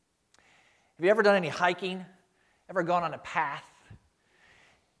Have you ever done any hiking? Ever gone on a path?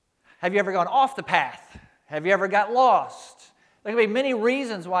 Have you ever gone off the path? Have you ever got lost? There can be many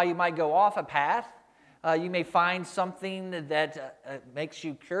reasons why you might go off a path. You may find something that makes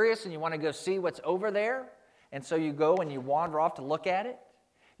you curious and you want to go see what's over there. And so you go and you wander off to look at it.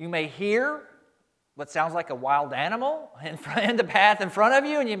 You may hear what sounds like a wild animal in the path in front of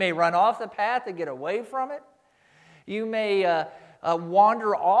you, and you may run off the path to get away from it. You may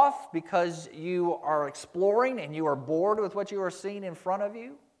wander off because you are exploring and you are bored with what you are seeing in front of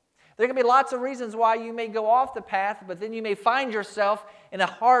you. There can be lots of reasons why you may go off the path, but then you may find yourself in a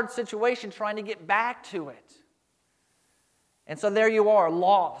hard situation trying to get back to it. And so there you are,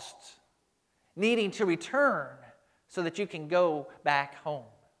 lost, needing to return so that you can go back home.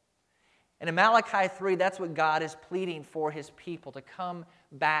 And in Malachi 3, that's what God is pleading for His people, to come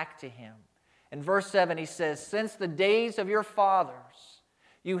back to Him. In verse 7, He says, "Since the days of your fathers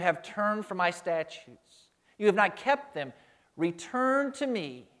you have turned from my statutes. You have not kept them. Return to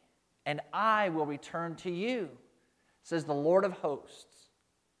me, and I will return to you, says the Lord of hosts.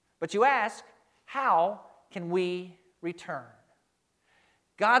 But you ask, how can we return?"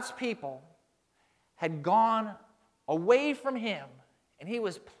 God's people had gone away from Him, and He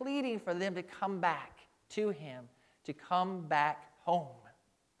was pleading for them to come back to Him, to come back home.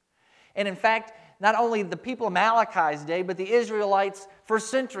 And in fact, not only the people of Malachi's day, but the Israelites for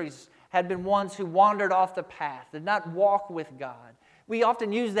centuries had been ones who wandered off the path, did not walk with God. We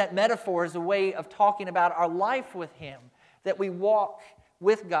often use that metaphor as a way of talking about our life with Him, that we walk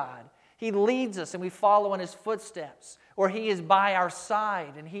with God. He leads us and we follow in His footsteps, or He is by our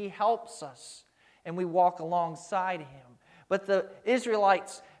side and He helps us and we walk alongside Him. But the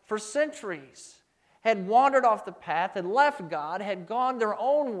Israelites for centuries had wandered off the path, had left God, had gone their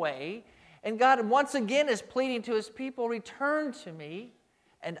own way, and God once again is pleading to His people, "Return to me,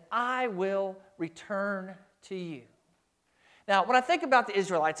 and I will return to you." Now, when I think about the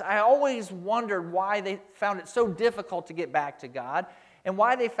Israelites, I always wondered why they found it so difficult to get back to God, and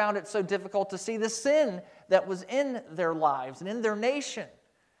why they found it so difficult to see the sin that was in their lives and in their nation.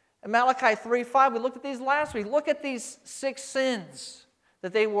 In Malachi 3:5, we looked at these last week. Look at these 6 sins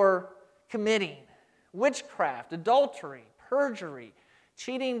that they were committing: witchcraft, adultery, perjury,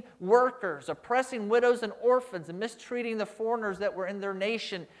 cheating workers, oppressing widows and orphans, and mistreating the foreigners that were in their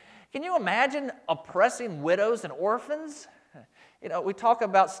nation. Can you imagine oppressing widows and orphans? You know, we talk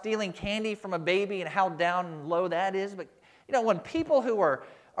about stealing candy from a baby and how down and low that is, but you know, when people who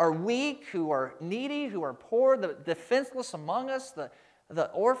are weak, who are needy, who are poor, the defenseless among us, the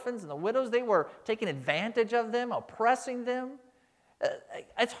orphans and the widows, they were taking advantage of them, oppressing them.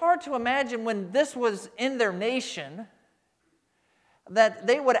 It's hard to imagine when this was in their nation that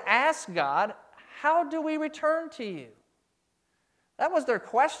they would ask God, "How do we return to you?" That was their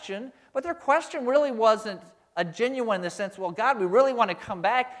question, but their question really wasn't a genuine in the sense, "Well, God, we really want to come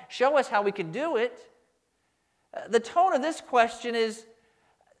back. Show us how we can do it." The tone of this question is,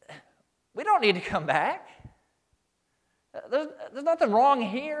 "We don't need to come back. There's nothing wrong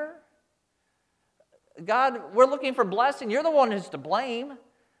here. God, we're looking for blessing. You're the one who's to blame.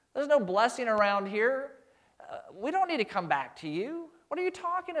 There's no blessing around here. We don't need to come back to you. What are you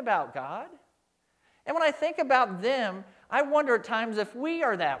talking about, God?" And when I think about them, I wonder at times if we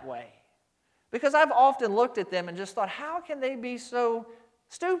are that way. Because I've often looked at them and just thought, how can they be so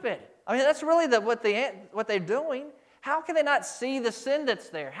stupid? I mean, that's really what they're doing. How can they not see the sin that's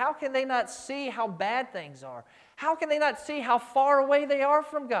there? How can they not see how bad things are? How can they not see how far away they are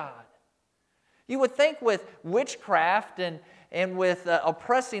from God? You would think with witchcraft and with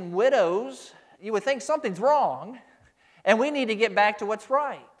oppressing widows, you would think something's wrong and we need to get back to what's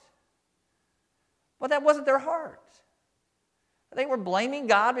right. But that wasn't their heart. They were blaming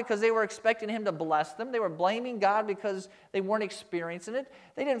God because they were expecting Him to bless them. They were blaming God because they weren't experiencing it.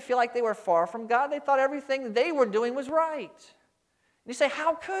 They didn't feel like they were far from God. They thought everything they were doing was right. And you say,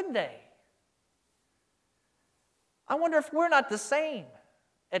 how could they? I wonder if we're not the same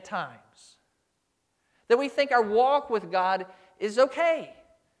at times. That we think our walk with God is okay.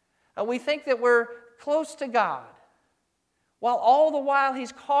 We think that we're close to God, while all the while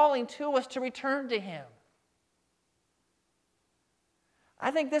He's calling to us to return to Him. I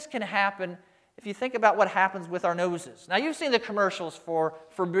think this can happen if you think about what happens with our noses. Now, you've seen the commercials for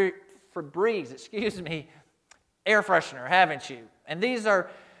Breeze, air freshener, haven't you? And these are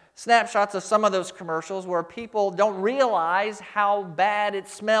snapshots of some of those commercials where people don't realize how bad it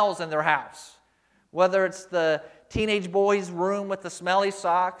smells in their house. Whether it's the teenage boy's room with the smelly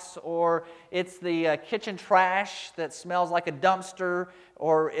socks, or it's the kitchen trash that smells like a dumpster,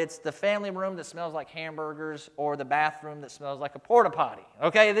 or it's the family room that smells like hamburgers, or the bathroom that smells like a porta potty.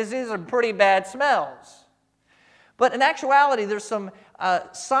 Okay, these are pretty bad smells. But in actuality, there's some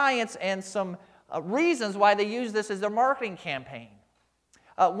science and some reasons why they use this as their marketing campaign.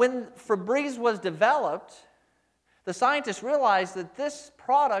 When Febreze was developed, the scientists realized that this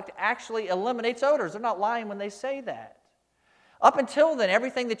product actually eliminates odors. They're not lying when they say that. Up until then,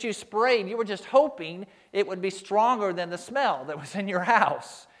 everything that you sprayed, you were just hoping it would be stronger than the smell that was in your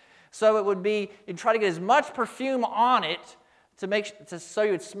house. So it would be, you'd try to get as much perfume on it so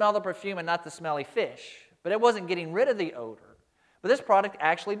you would smell the perfume and not the smelly fish. But it wasn't getting rid of the odor. But this product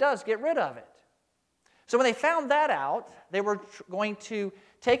actually does get rid of it. So when they found that out, they were going to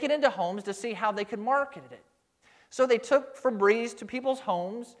take it into homes to see how they could market it. So they took Febreze to people's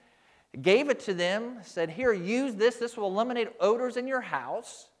homes, gave it to them, said, here, use this. This will eliminate odors in your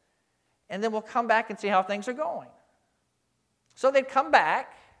house, and then we'll come back and see how things are going. So they'd come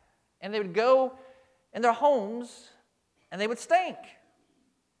back, and they would go in their homes, and they would stink.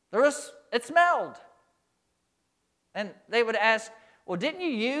 It smelled. And they would ask, well, didn't you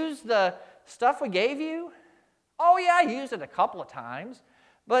use the stuff we gave you? Oh, yeah, I used it a couple of times.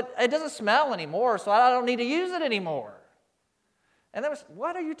 But it doesn't smell anymore, so I don't need to use it anymore. And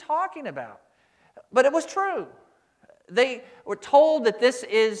what are you talking about? But it was true. They were told that this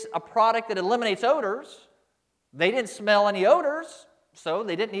is a product that eliminates odors. They didn't smell any odors, so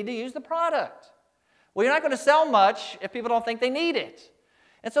they didn't need to use the product. Well, you're not going to sell much if people don't think they need it.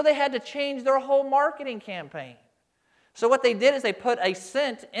 And so they had to change their whole marketing campaign. So what they did is they put a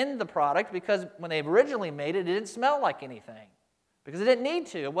scent in the product because when they originally made it, it didn't smell like anything. Because it didn't need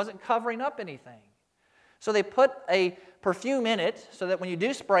to. It wasn't covering up anything. So they put a perfume in it so that when you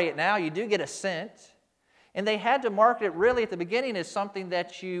do spray it now, you do get a scent. And they had to market it really at the beginning as something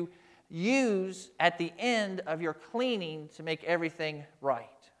that you use at the end of your cleaning to make everything right.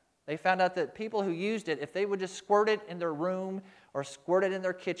 They found out that people who used it, if they would just squirt it in their room or squirt it in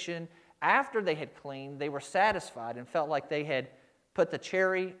their kitchen, after they had cleaned, they were satisfied and felt like they had put the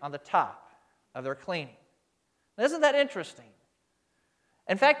cherry on the top of their cleaning. Now, isn't that interesting?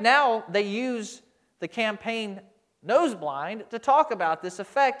 In fact, now they use the campaign Noseblind to talk about this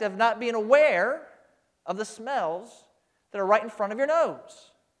effect of not being aware of the smells that are right in front of your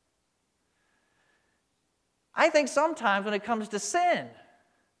nose. I think sometimes when it comes to sin,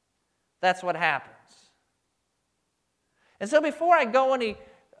 that's what happens. And so before I go any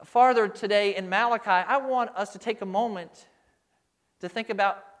farther today in Malachi, I want us to take a moment to think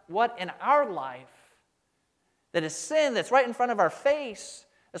about what in our life that is sin that's right in front of our face,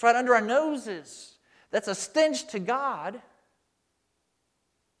 that's right under our noses, that's a stench to God,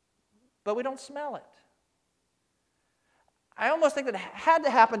 but we don't smell it. I almost think that had to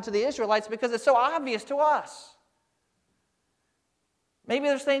happen to the Israelites because it's so obvious to us. Maybe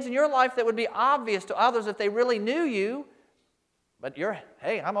there's things in your life that would be obvious to others if they really knew you, but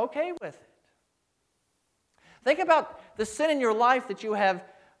hey, I'm okay with it. Think about the sin in your life that you have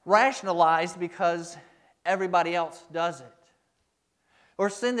rationalized because everybody else does it.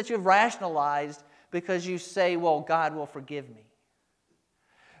 Or sin that you've rationalized because you say, well, God will forgive me.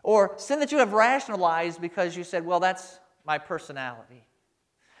 Or sin that you have rationalized because you said, well, that's my personality.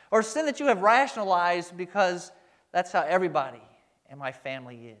 Or sin that you have rationalized because that's how everybody in my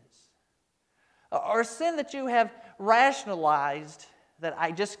family is. Or sin that you have rationalized that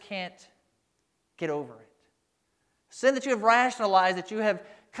I just can't get over it. Sin that you have rationalized that you have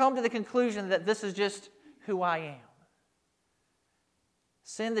come to the conclusion that this is just who I am.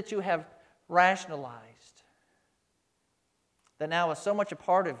 Sin that you have rationalized that now is so much a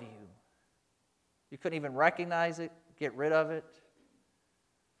part of you, you couldn't even recognize it, get rid of it,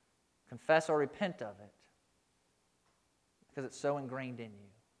 confess or repent of it, because it's so ingrained in you.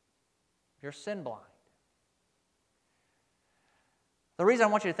 You're sin blind. The reason I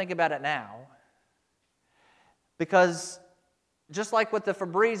want you to think about it now, because just like with the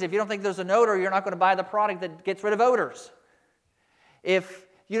Febreze, if you don't think there's an odor, you're not going to buy the product that gets rid of odors. If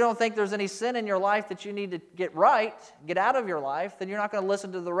you don't think there's any sin in your life that you need to get right, get out of your life, then you're not going to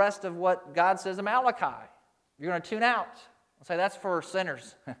listen to the rest of what God says in Malachi. You're going to tune out and say, that's for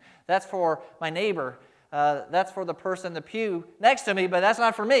sinners. That's for my neighbor. That's for the person in the pew next to me, but that's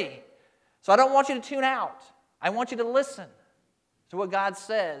not for me. So I don't want you to tune out. I want you to listen to what God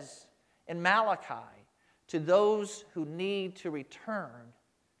says in Malachi to those who need to return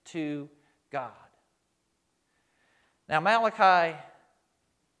to God. Now, Malachi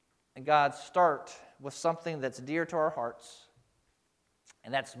and God start with something that's dear to our hearts.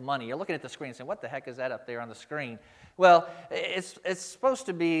 And that's money. You're looking at the screen and saying, what the heck is that up there on the screen? Well, it's supposed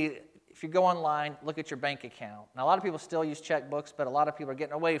to be, if you go online, look at your bank account. Now, a lot of people still use checkbooks, but a lot of people are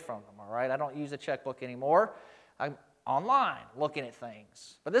getting away from them, all right? I don't use a checkbook anymore. I'm online looking at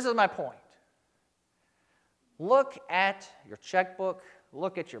things. But this is my point. Look at your checkbook.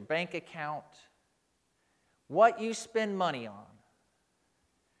 Look at your bank account. What you spend money on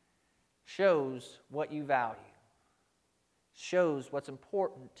shows what you value, shows what's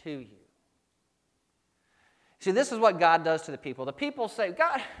important to you. See, this is what God does to the people. The people say,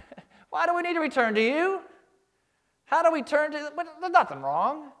 God, why do we need to return to you? How do we turn to you? There's nothing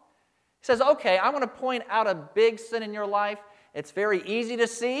wrong. He says, okay, I'm going to point out a big sin in your life. It's very easy to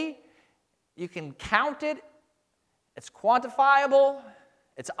see. You can count it. It's quantifiable.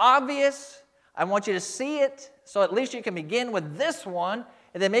 It's obvious. I want you to see it, so at least you can begin with this one,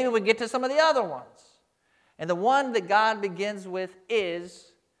 and then maybe we get to some of the other ones. And the one that God begins with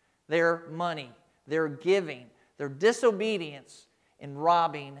is their money, their giving, their disobedience in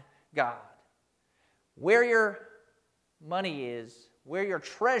robbing God. Where your money is, where your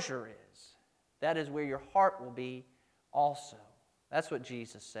treasure is, that is where your heart will be also. That's what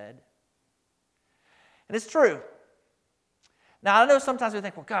Jesus said. And it's true. Now, I know sometimes we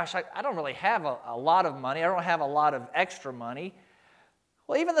think, well, gosh, I don't really have a lot of money. I don't have a lot of extra money.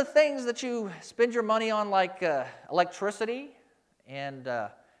 Well, even the things that you spend your money on, like electricity and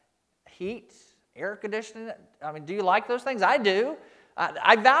heat, air conditioning, I mean, do you like those things? I do.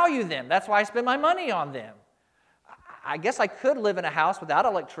 I value them. That's why I spend my money on them. I guess I could live in a house without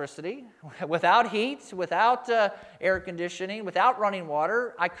electricity, without heat, without air conditioning, without running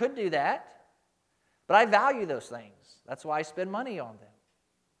water. I could do that. But I value those things. That's why I spend money on them.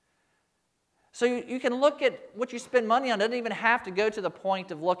 So you can look at what you spend money on. It doesn't even have to go to the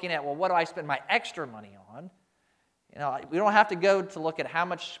point of looking at, well, what do I spend my extra money on? You know, we don't have to go to look at how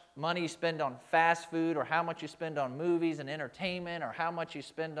much money you spend on fast food, or how much you spend on movies and entertainment, or how much you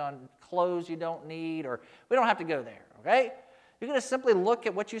spend on clothes you don't need, or we don't have to go there, okay? You're going to simply look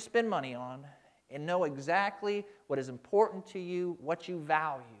at what you spend money on and know exactly what is important to you, what you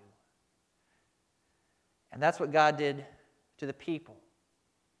value. And that's what God did to the people.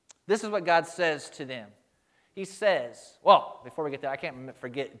 This is what God says to them. He says, well, before we get there, I can't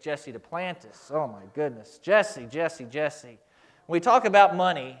forget Jesse Duplantis. Oh my goodness. Jesse. When we talk about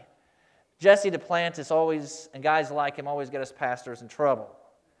money, Jesse Duplantis always, and guys like him, always get us pastors in trouble.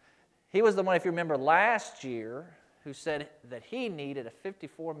 He was the one, if you remember last year, who said that he needed a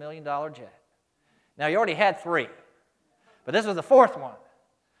 $54 million jet. Now, he already had 3, but this was the 4th one.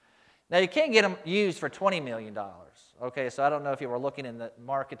 Now, you can't get them used for $20 million, okay? So I don't know if you were looking in the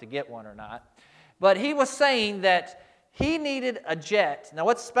market to get one or not. But he was saying that he needed a jet. Now,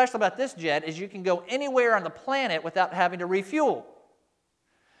 what's special about this jet is you can go anywhere on the planet without having to refuel.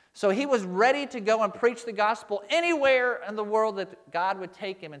 So he was ready to go and preach the gospel anywhere in the world that God would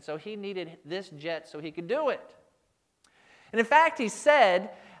take him, and so he needed this jet so he could do it. And in fact, he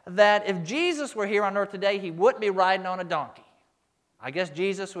said that if Jesus were here on earth today, he wouldn't be riding on a donkey. I guess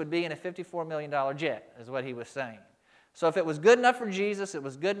Jesus would be in a $54 million jet, is what he was saying. So if it was good enough for Jesus, it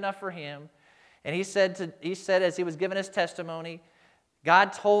was good enough for him. And he said as he was giving his testimony,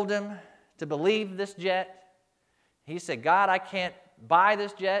 God told him to believe this jet. He said, God, I can't buy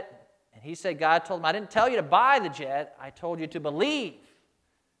this jet. And he said, God told him, I didn't tell you to buy the jet. I told you to believe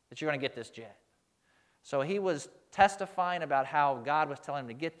that you're going to get this jet. So he was testifying about how God was telling him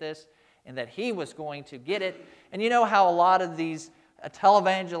to get this and that he was going to get it. And you know how a lot of these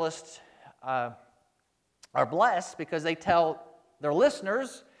televangelists are blessed because they tell their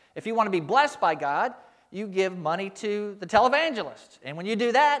listeners, if you want to be blessed by God, you give money to the televangelist. And when you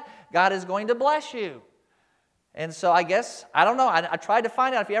do that, God is going to bless you. And so I guess, I don't know, I tried to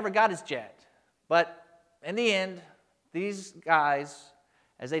find out if he ever got his jet. But in the end, these guys,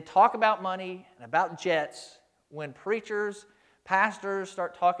 as they talk about money and about jets, when preachers, pastors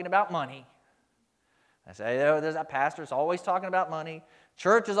start talking about money, I say, oh, there's that pastor is always talking about money.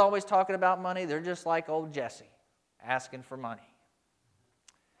 Church is always talking about money. They're just like old Jesse, asking for money.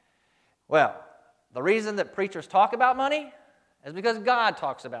 Well, the reason that preachers talk about money is because God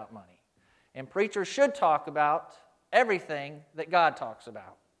talks about money. And preachers should talk about everything that God talks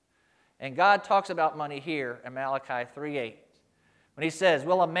about. And God talks about money here in Malachi 3:8. When he says,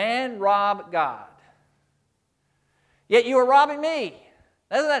 will a man rob God? Yet you are robbing me.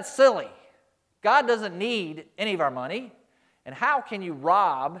 Isn't that silly? God doesn't need any of our money. And how can you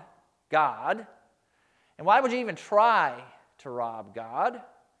rob God? And why would you even try to rob God?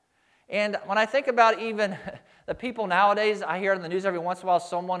 And when I think about even the people nowadays, I hear in the news every once in a while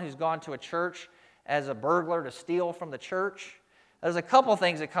someone who's gone to a church as a burglar to steal from the church. There's a couple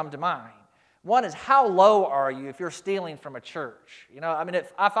things that come to mind. One is, how low are you if you're stealing from a church? I mean,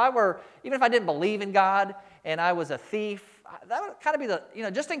 if I were, even if I didn't believe in God and I was a thief, that would kind of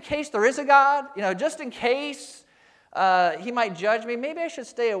be just in case there is a God, just in case he might judge me, maybe I should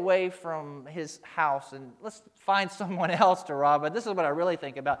stay away from his house and let's find someone else to rob. But this is what I really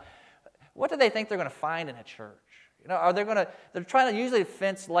think about. What do they think they're going to find in a church? They're trying to usually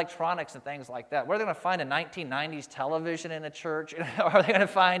fence electronics and things like that. Where are they going to find a 1990s television in a church? Are they going to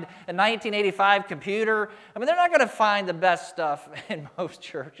find a 1985 computer? I mean, they're not going to find the best stuff in most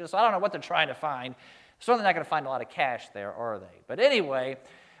churches. So I don't know what they're trying to find. Certainly not going to find a lot of cash there, are they? But anyway,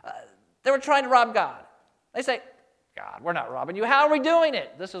 they were trying to rob God. They say, God, we're not robbing you. How are we doing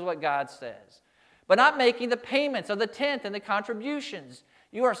it? This is what God says. But not making the payments of the tenth and the contributions.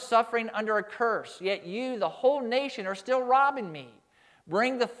 You are suffering under a curse, yet you, the whole nation, are still robbing me.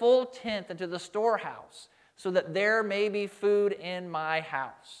 Bring the full tenth into the storehouse, so that there may be food in my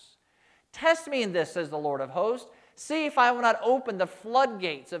house. Test me in this, says the Lord of hosts. See if I will not open the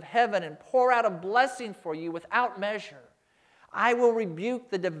floodgates of heaven and pour out a blessing for you without measure. I will rebuke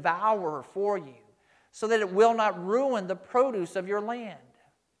the devourer for you, so that it will not ruin the produce of your land.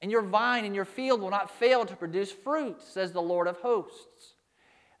 And your vine and your field will not fail to produce fruit, says the Lord of hosts.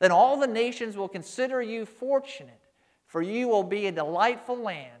 Then all the nations will consider you fortunate, for you will be a delightful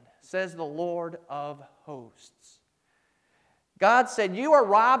land, says the Lord of hosts. God said, you are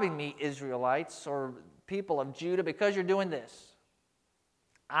robbing me, Israelites, or people of Judah, because you're doing this.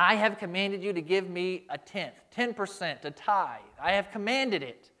 I have commanded you to give me a tenth, 10%, a tithe. I have commanded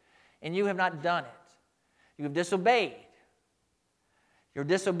it, and you have not done it. You have disobeyed. Your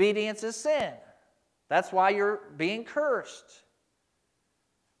disobedience is sin. That's why you're being cursed.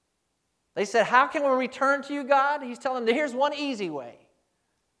 They said, how can we return to you, God? He's telling them, here's one easy way.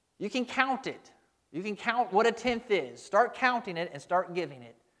 You can count it. You can count what a tenth is. Start counting it and start giving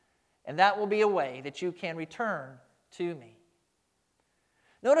it. And that will be a way that you can return to me.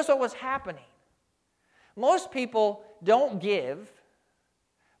 Notice what was happening. Most people don't give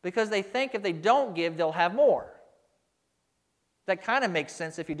because they think if they don't give, they'll have more. That kind of makes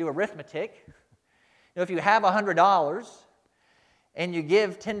sense if you do arithmetic. If you have $100 and you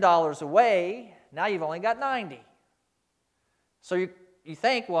give $10 away, now you've only got 90. So you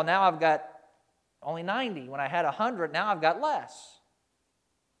think, well, now I've got only 90. When I had 100, now I've got less.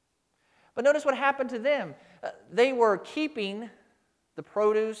 But notice what happened to them. They were keeping the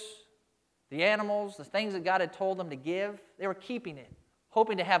produce, the animals, the things that God had told them to give. They were keeping it,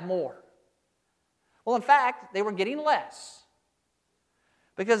 hoping to have more. Well, in fact, they were getting less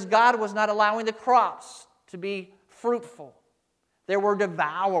because God was not allowing the crops to be fruitful. There were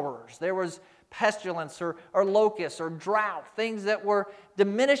devourers. There was pestilence or locusts or drought, things that were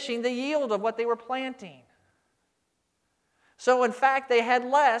diminishing the yield of what they were planting. So, in fact, they had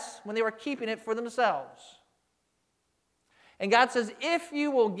less when they were keeping it for themselves. And God says, if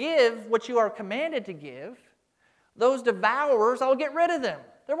you will give what you are commanded to give, those devourers, I'll get rid of them.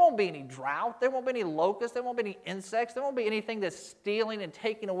 There won't be any drought. There won't be any locusts. There won't be any insects. There won't be anything that's stealing and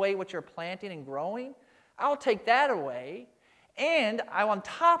taking away what you're planting and growing. I'll take that away. And on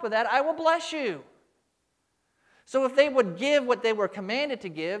top of that, I will bless you. So if they would give what they were commanded to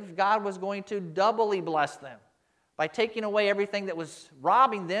give, God was going to doubly bless them by taking away everything that was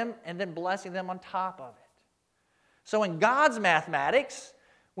robbing them and then blessing them on top of it. So in God's mathematics,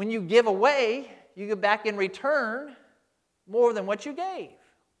 when you give away, you get back in return more than what you gave.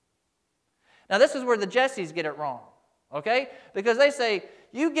 Now this is where the Jessies get it wrong, okay? Because they say,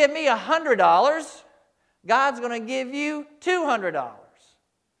 you give me $100, God's going to give you $200.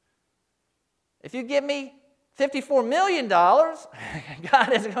 If you give me $54 million,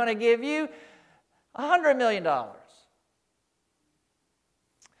 God is going to give you $100 million.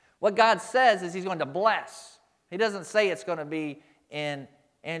 What God says is He's going to bless. He doesn't say it's going to be in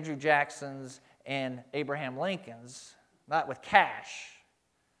Andrew Jackson's and Abraham Lincoln's, not with cash,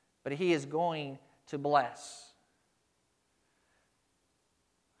 but He is going to bless.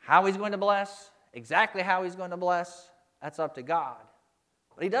 How He's going to bless, exactly how He's going to bless, that's up to God.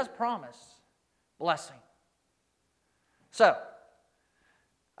 But He does promise blessing. So,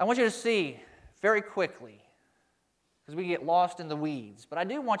 I want you to see very quickly, because we get lost in the weeds, but I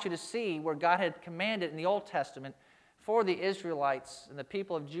do want you to see where God had commanded in the Old Testament for the Israelites and the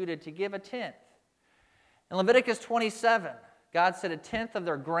people of Judah to give a tenth. In Leviticus 27, God said a tenth of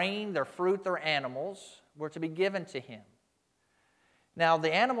their grain, their fruit, their animals were to be given to Him. Now,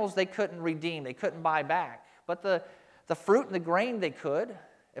 the animals they couldn't redeem, they couldn't buy back, but the fruit and the grain they could.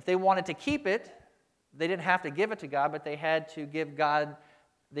 If they wanted to keep it, they didn't have to give it to God, but they had to give God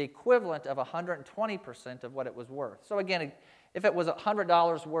the equivalent of 120% of what it was worth. So again, If it was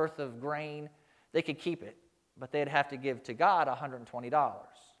 $100 worth of grain, they could keep it, but they'd have to give to God $120.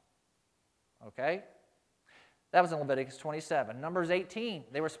 Okay? That was in Leviticus 27. Numbers 18,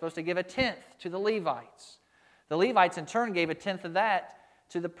 they were supposed to give a tenth to the Levites. The Levites, in turn, gave a tenth of that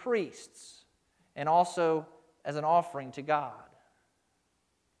to the priests and also as an offering to God.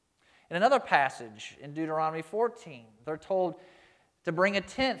 In another passage in Deuteronomy 14, they're told to bring a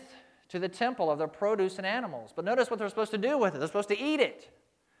tenth to the temple of their produce and animals. But notice what they're supposed to do with it. They're supposed to eat it.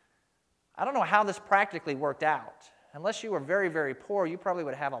 I don't know how this practically worked out. Unless you were very, very poor, you probably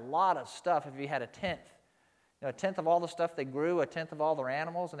would have a lot of stuff if you had a tenth. You know, a tenth of all the stuff they grew, a tenth of all their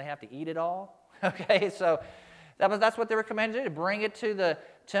animals, and they have to eat it all. Okay, so that's what they were commanded to do, to bring it to the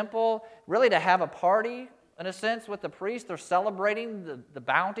temple, really to have a party, in a sense, with the priests. They're celebrating the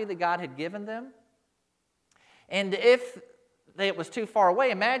bounty that God had given them. And if it was too far away,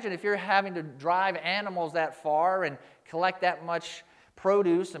 imagine if you're having to drive animals that far and collect that much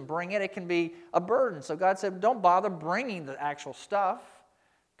produce and bring it. It can be a burden. So God said, don't bother bringing the actual stuff.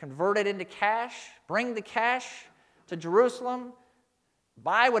 Convert it into cash. Bring the cash to Jerusalem.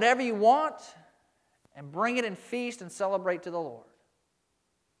 Buy whatever you want and bring it and feast and celebrate to the Lord.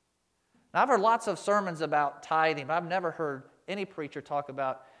 Now, I've heard lots of sermons about tithing, but I've never heard any preacher talk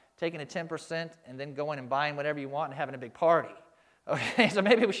about taking a 10% and then going and buying whatever you want and having a big party. Okay, so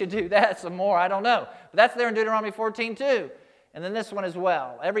maybe we should do that some more. I don't know. But that's there in Deuteronomy 14 too. And then this one as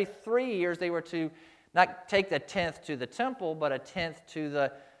well. Every 3 years they were to not take the tenth to the temple, but a tenth to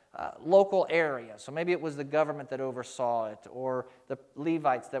the local area. So maybe it was the government that oversaw it, or the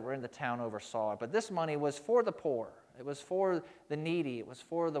Levites that were in the town oversaw it. But this money was for the poor. It was for the needy. It was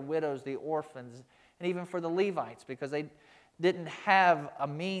for the widows, the orphans, and even for the Levites, because they didn't have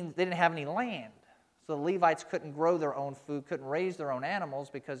they didn't have any land. So the Levites couldn't grow their own food, couldn't raise their own animals,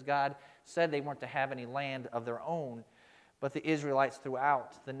 because God said they weren't to have any land of their own. But the Israelites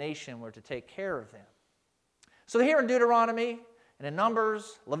throughout the nation were to take care of them. So here in Deuteronomy and in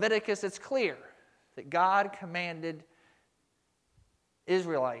Numbers, Leviticus, it's clear that God commanded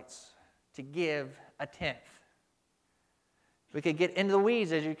Israelites to give a tenth. We could get into the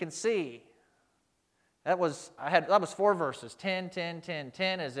weeds, as you can see. That was 4 verses, 10, 10, 10,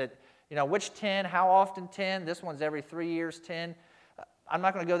 10. Is it, which 10, how often 10? This one's every 3 years, 10. I'm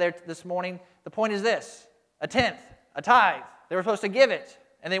not going to go there this morning. The point is this: a tenth, a tithe. They were supposed to give it,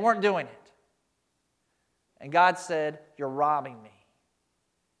 and they weren't doing it. And God said, you're robbing me.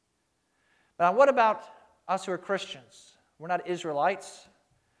 Now, what about us who are Christians? We're not Israelites.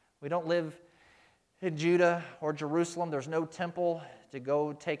 We don't live in Judah or Jerusalem. There's no temple to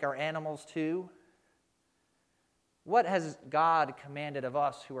go take our animals to. What has God commanded of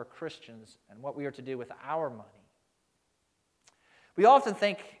us who are Christians and what we are to do with our money? We often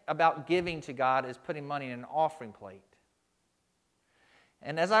think about giving to God as putting money in an offering plate.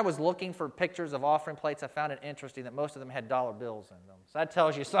 And as I was looking for pictures of offering plates, I found it interesting that most of them had dollar bills in them. So that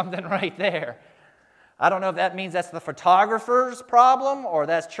tells you something right there. I don't know if that means that's the photographer's problem or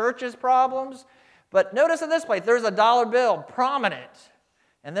that's church's problems. But notice in this plate, there's a dollar bill, prominent.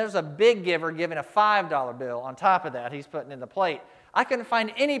 And there's a big giver giving a $5 bill on top of that he's putting in the plate. I couldn't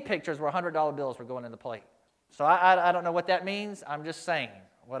find any pictures where $100 bills were going in the plate. So I don't know what that means. I'm just saying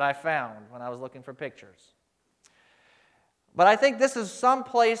what I found when I was looking for pictures. But I think this is some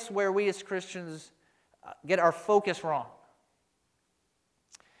place where we as Christians get our focus wrong.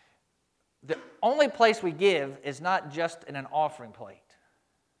 The only place we give is not just in an offering plate.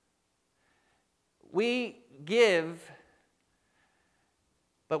 We give,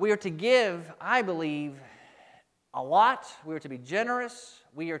 but we are to give, I believe, a lot. We are to be generous.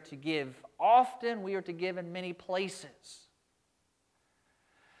 We are to give often. We are to give in many places.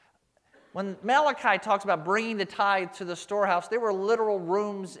 When Malachi talks about bringing the tithe to the storehouse, there were literal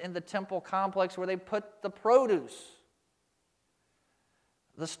rooms in the temple complex where they put the produce.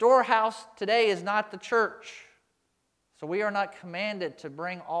 The storehouse today is not the church. So we are not commanded to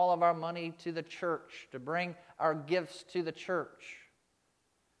bring all of our money to the church, to bring our gifts to the church.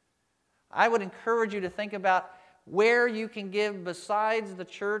 I would encourage you to think about where you can give besides the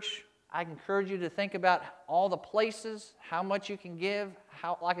church. I encourage you to think about all the places, how much you can give,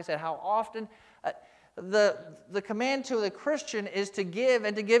 like I said, how often. The command to the Christian is to give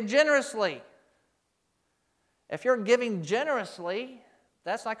and to give generously. If you're giving generously,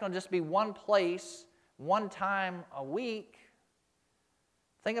 that's not going to just be one place, one time a week.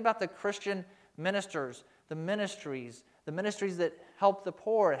 Think about the Christian ministers, the ministries that help the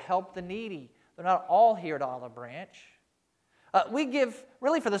poor, help the needy. They're not all here at Olive Branch. We give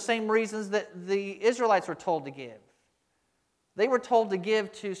really for the same reasons that the Israelites were told to give. They were told to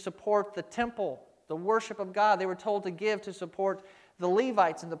give to support the temple, the worship of God. They were told to give to support the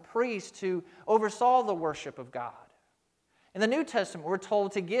Levites and the priests who oversaw the worship of God. In the New Testament, we're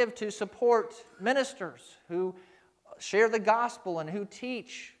told to give to support ministers who share the gospel and who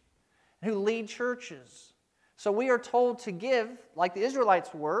teach, and who lead churches. So we are told to give, like the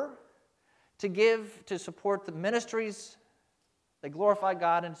Israelites were, to give to support the ministries that glorify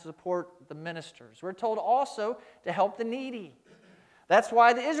God and to support the ministers. We're told also to help the needy. That's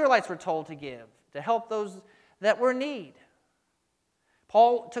why the Israelites were told to give, to help those that were in need.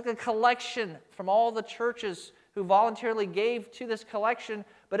 Paul took a collection from all the churches who voluntarily gave to this collection,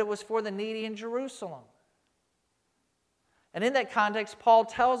 but it was for the needy in Jerusalem. And in that context, Paul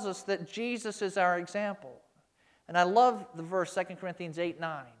tells us that Jesus is our example. And I love the verse 2 Corinthians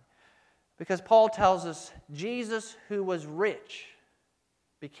 8:9, because Paul tells us, Jesus, who was rich,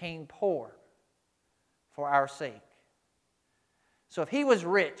 became poor for our sake. So if he was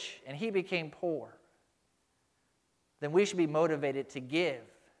rich and he became poor, then we should be motivated to give,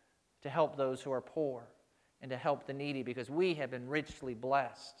 to help those who are poor, and to help the needy, because we have been richly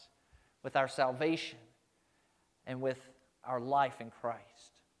blessed with our salvation and with our life in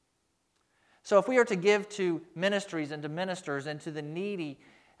Christ. So if we are to give to ministries and to ministers and to the needy,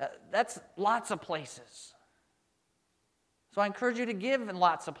 that's lots of places. So I encourage you to give in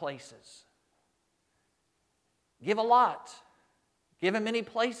lots of places. Give a lot. Give in many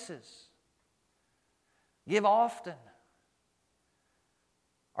places. Give often.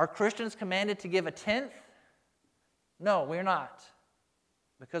 Are Christians commanded to give a tenth? No, we're not.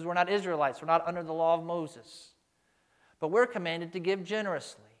 Because we're not Israelites. We're not under the law of Moses. But we're commanded to give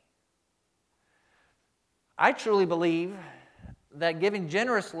generously. I truly believe that giving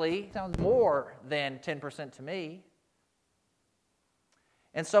generously sounds more than 10% to me.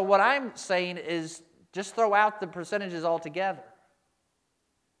 And so what I'm saying is just throw out the percentages altogether.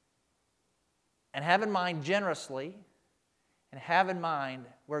 And have in mind generously, and have in mind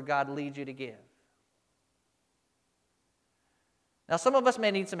where God leads you to give. Now, some of us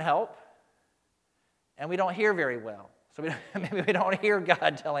may need some help, and we don't hear very well. So maybe we don't hear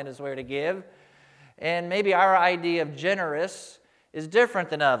God telling us where to give. And maybe our idea of generous is different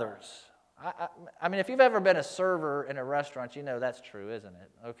than others. I mean, if you've ever been a server in a restaurant, you know that's true, isn't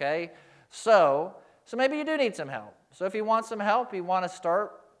it? Okay? So maybe you do need some help. So if you want some help, you want to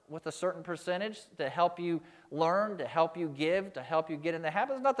start with a certain percentage to help you learn, to help you give, to help you get in the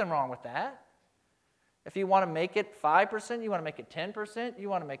habit. There's nothing wrong with that. If you want to make it 5%, you want to make it 10%, you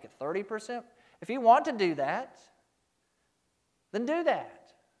want to make it 30%. If you want to do that, then do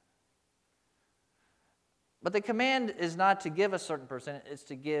that. But the command is not to give a certain percent, it's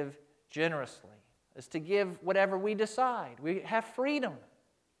to give generously. It's to give whatever we decide. We have freedom.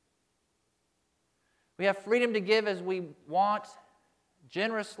 We have freedom to give as we want,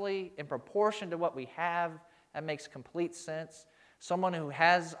 generously, in proportion to what we have. That makes complete sense. Someone who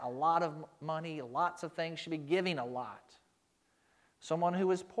has a lot of money, lots of things, should be giving a lot. Someone who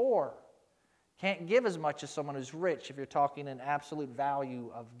is poor can't give as much as someone who's rich if you're talking in absolute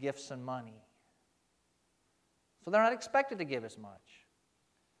value of gifts and money. So they're not expected to give as much.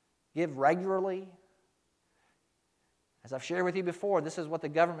 Give regularly. As I've shared with you before, this is what the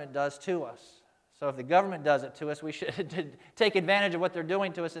government does to us. So if the government does it to us, we should take advantage of what they're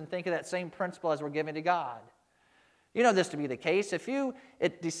doing to us and think of that same principle as we're giving to God. You know this to be the case. If when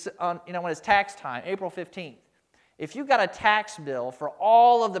it's tax time, April 15th, if you got a tax bill for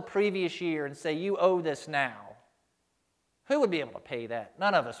all of the previous year and say you owe this now, who would be able to pay that?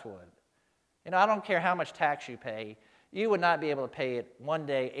 None of us would. I don't care how much tax you pay, you would not be able to pay it one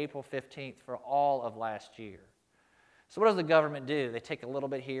day, April 15th, for all of last year. So what does the government do? They take a little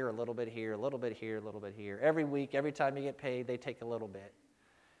bit here, a little bit here, a little bit here, a little bit here. Every week, every time you get paid, they take a little bit.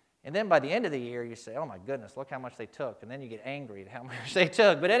 And then by the end of the year, you say, oh my goodness, look how much they took. And then you get angry at how much they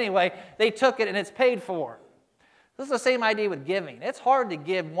took. But anyway, they took it and it's paid for. This is the same idea with giving. It's hard to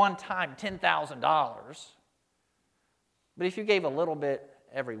give one time $10,000. But if you gave a little bit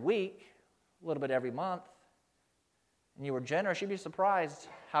every week, a little bit every month, and you were generous, you'd be surprised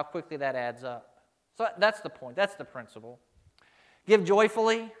how quickly that adds up. So that's the point. That's the principle. Give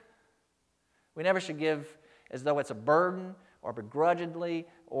joyfully. We never should give as though it's a burden or begrudgingly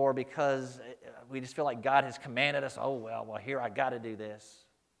or because we just feel like God has commanded us, oh, well, here, I got to do this.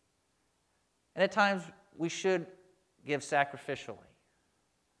 And at times, we should give sacrificially.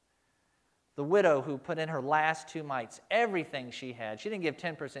 The widow who put in her last 2 mites, everything she had, she didn't give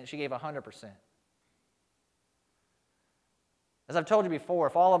 10%, she gave 100%. As I've told you before,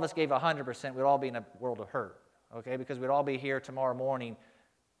 if all of us gave 100%, we'd all be in a world of hurt, okay? Because we'd all be here tomorrow morning.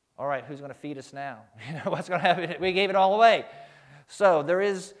 All right, who's going to feed us now? What's going to happen? We gave it all away. So there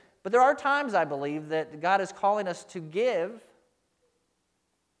is But there are times, I believe, that God is calling us to give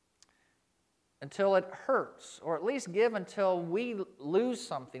until it hurts, or at least give until we lose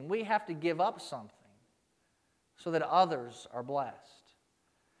something. We have to give up something so that others are blessed.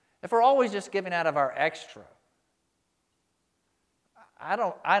 If we're always just giving out of our extra, I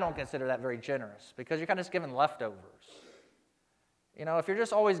don't consider that very generous, because you're kind of just giving leftovers. If you're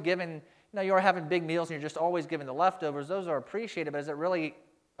just always giving, you're having big meals and you're just always giving the leftovers, those are appreciated, but is it really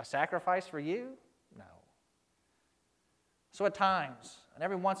a sacrifice for you? No. So at times, and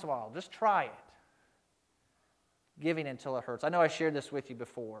every once in a while, just try it. Giving until it hurts. I know I shared this with you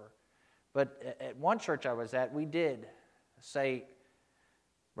before, but at one church I was at, we did say,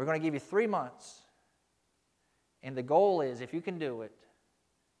 we're going to give you 3 months, and the goal is, if you can do it,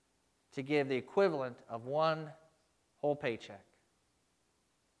 to give the equivalent of one whole paycheck.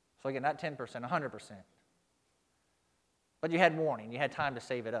 So again, not 10%, 100%. But you had warning. You had time to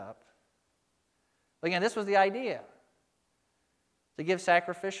save it up. But again, this was the idea, to give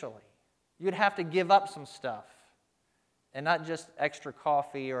sacrificially. You'd have to give up some stuff, and not just extra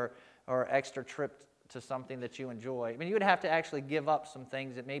coffee or extra trip to something that you enjoy. I mean, you would have to actually give up some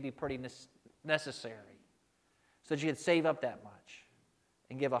things that may be pretty necessary so that you could save up that much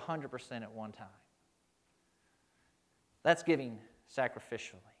and give 100% at one time. That's giving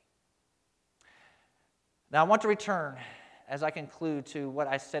sacrificially. Now, I want to return, as I conclude, to what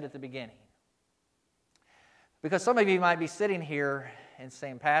I said at the beginning. Because some of you might be sitting here and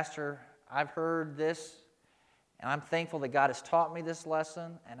saying, Pastor, I've heard this, and I'm thankful that God has taught me this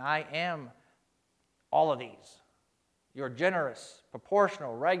lesson, and I am all of these. You're a generous,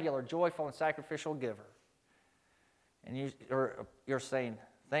 proportional, regular, joyful, and sacrificial giver. And you're saying,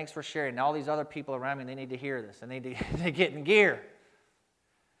 thanks for sharing. And all these other people around me, they need to hear this, and they need to get in gear.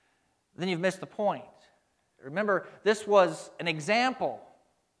 Then you've missed the point. Remember, this was an example.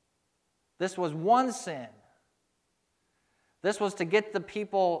 This was one sin. This was to get the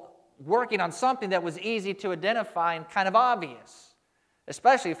people working on something that was easy to identify and kind of obvious.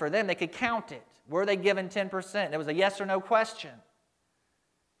 Especially for them, they could count it. Were they given 10%? It was a yes or no question.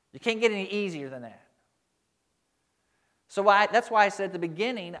 You can't get any easier than that. So that's why I said at the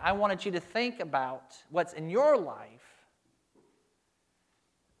beginning, I wanted you to think about what's in your life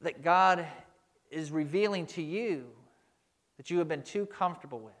that God is revealing to you that you have been too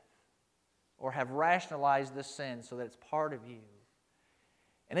comfortable with or have rationalized this sin so that it's part of you.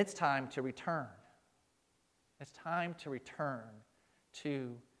 And it's time to return. It's time to return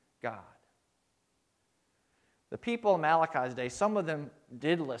to God. The people in Malachi's day, some of them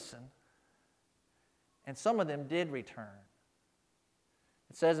did listen, and some of them did return.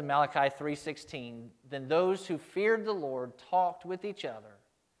 It says in Malachi 3:16, then those who feared the Lord talked with each other,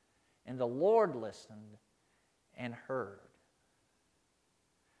 and the Lord listened and heard.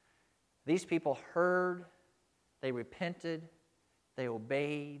 These people heard, they repented, they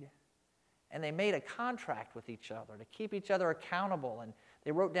obeyed, and they made a contract with each other to keep each other accountable, and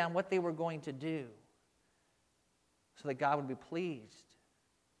they wrote down what they were going to do so that God would be pleased.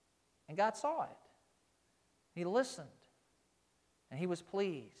 And God saw it. He listened, and He was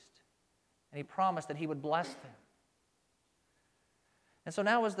pleased, and He promised that He would bless them. And so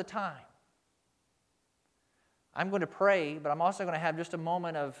now is the time. I'm going to pray, but I'm also going to have just a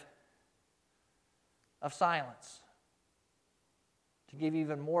moment of silence to give you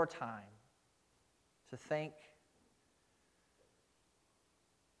even more time to think,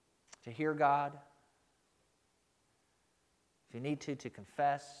 to hear God. If you need to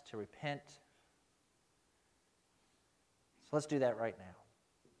confess, to repent. So let's do that right now.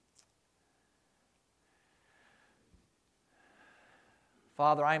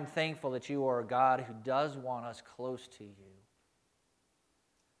 Father, I am thankful that you are a God who does want us close to you.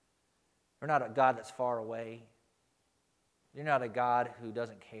 You're not a God that's far away. You're not a God who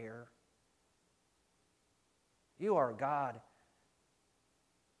doesn't care. You are a God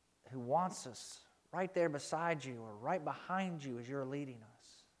who wants us right there beside you or right behind you as you're leading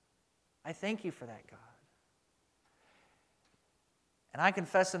us. I thank you for that, God. And I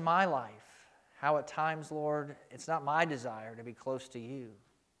confess in my life how at times, Lord, it's not my desire to be close to you,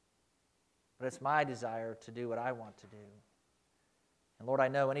 but it's my desire to do what I want to do. And Lord, I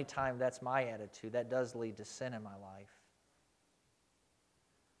know anytime that's my attitude, that does lead to sin in my life.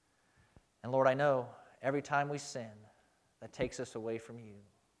 And Lord, I know every time we sin, that takes us away from you.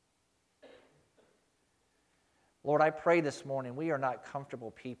 Lord, I pray this morning we are not comfortable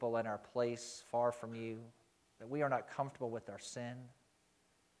people in our place far from you, that we are not comfortable with our sin.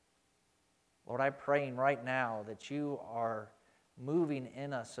 Lord, I'm praying right now that you are moving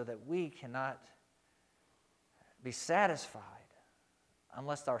in us so that we cannot be satisfied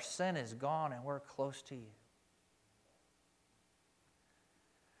unless our sin is gone and we're close to you.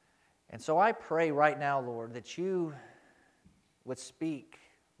 And so I pray right now, Lord, that you would speak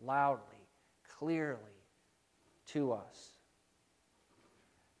loudly, clearly to us.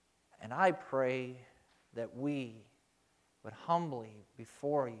 And I pray that we would humbly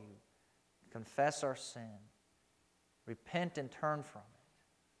before you confess our sin, repent and turn from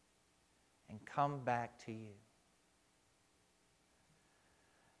it, and come back to you.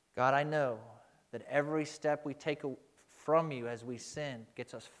 God, I know that every step we take from you as we sin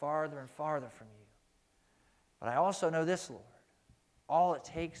gets us farther and farther from you. But I also know this, Lord. All it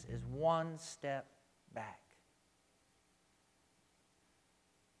takes is one step back.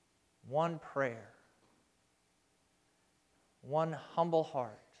 One prayer. One humble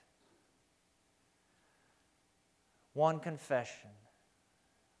heart. One confession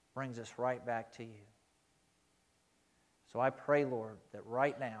brings us right back to you. So I pray, Lord, that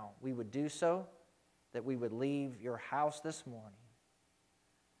right now we would do so, that we would leave your house this morning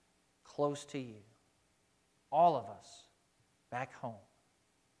close to you, all of us back home.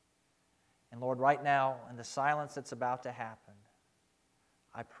 And Lord, right now, in the silence that's about to happen,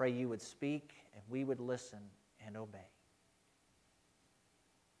 I pray you would speak and we would listen and obey.